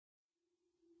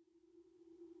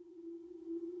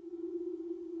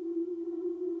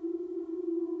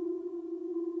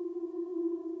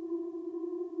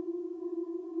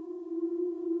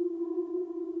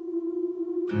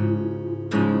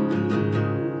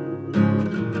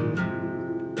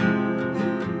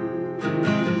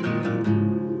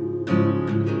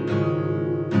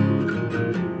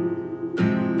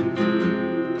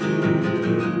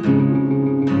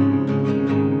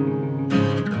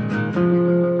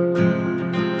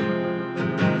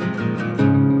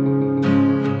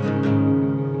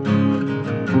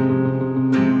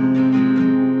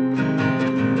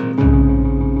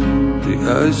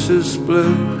is split,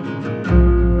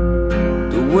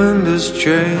 the wind has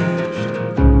changed.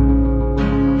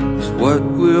 It's what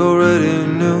we already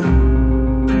knew.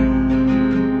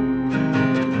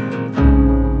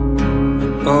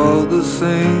 And all the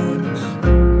things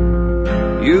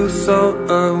you thought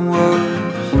I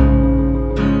was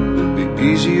would be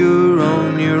easier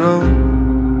on your own.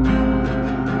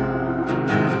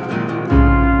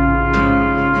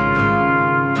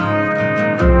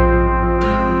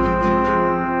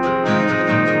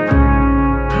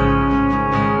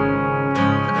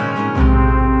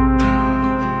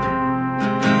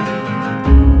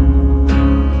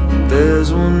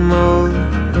 There's one more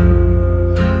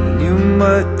than you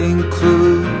might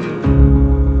include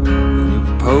in your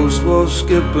post-war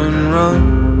skip and run.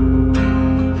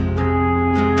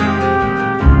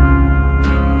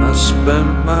 I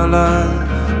spent my life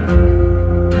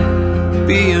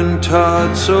being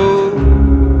taught, so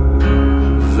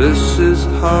this is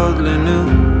hardly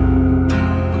new.